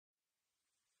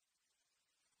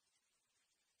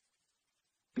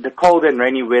The cold and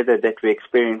rainy weather that we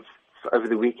experienced over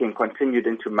the weekend continued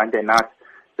into Monday night.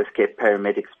 This kept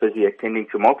paramedics busy attending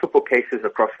to multiple cases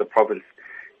across the province.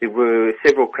 There were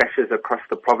several crashes across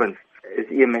the province. As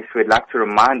EMS, we'd like to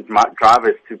remind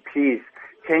drivers to please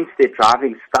change their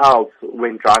driving styles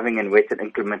when driving in wet and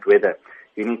inclement weather.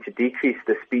 You need to decrease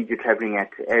the speed you're traveling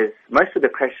at, as most of the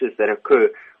crashes that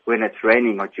occur when it's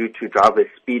raining are due to drivers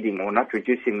speeding or not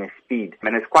reducing their speed.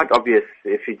 And it's quite obvious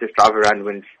if you just drive around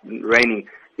when it's raining,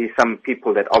 there's some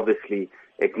people that obviously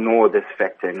ignore this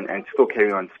fact and still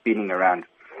carry on speeding around.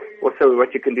 Also,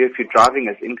 what you can do if you're driving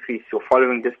is increase your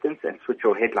following distance and switch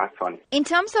your headlights on. In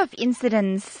terms of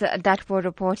incidents that were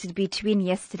reported between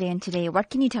yesterday and today, what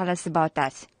can you tell us about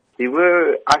that? There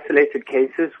were isolated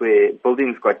cases where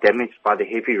buildings got damaged by the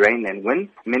heavy rain and wind.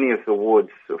 Many of the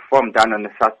wards from down on the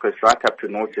south coast right up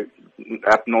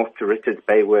north to Richards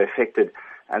Bay were affected,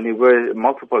 and there were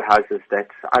multiple houses that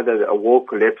either a wall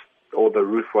collapsed or the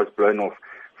roof was blown off.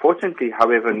 Fortunately,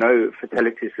 however, no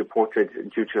fatalities reported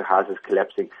due to houses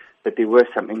collapsing, but there were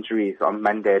some injuries on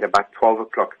Monday at about 12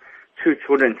 o'clock. 2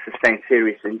 children sustained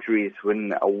serious injuries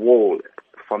when a wall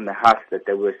from the house that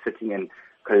they were sitting in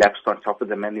collapsed on top of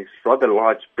them, and these rather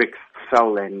large bricks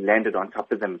fell and landed on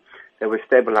top of them. They were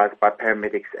stabilized by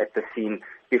paramedics at the scene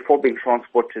before being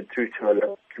transported through to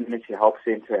a community health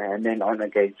center and then on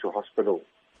again to hospital.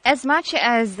 As much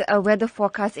as weather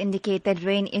forecasts indicate that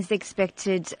rain is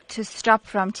expected to stop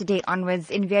from today onwards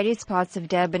in various parts of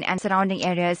Durban and surrounding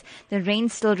areas, the rain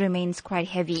still remains quite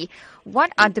heavy.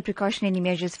 What are the precautionary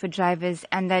measures for drivers,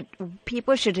 and that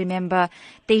people should remember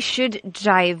they should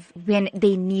drive when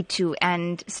they need to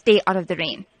and stay out of the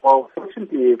rain? Well,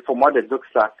 fortunately, from what it looks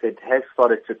like, it has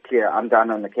started to clear. I'm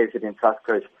down on the KZN south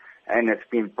coast, and it's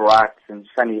been bright and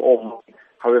sunny all morning.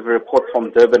 However, reports from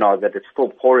Durban are that it's still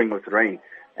pouring with rain.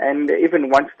 And even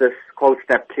once this cold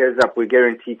snap clears up, we're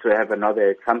guaranteed to have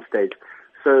another at some stage.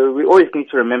 So we always need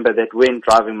to remember that when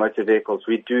driving motor vehicles,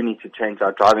 we do need to change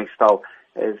our driving style.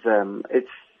 As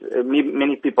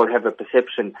many people have a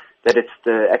perception that it's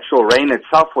the actual rain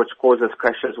itself which causes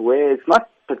crashes, where it's not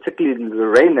particularly the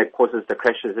rain that causes the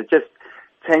crashes. It just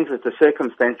changes the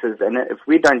circumstances. And if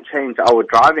we don't change our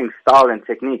driving style and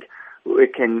technique,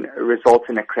 it can result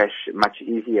in a crash much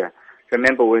easier.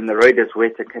 Remember, when the road is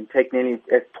wet, it can take nearly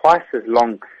twice as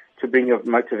long to bring your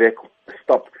motor vehicle to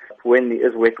stop when there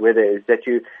is wet weather. Is that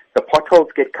the potholes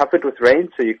get covered with rain,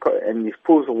 and these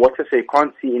pools of water, so you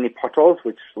can't see any potholes,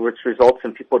 which results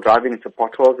in people driving into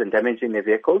potholes and damaging their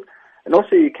vehicles. And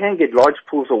also, you can get large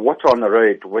pools of water on the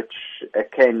road, which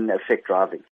can affect driving.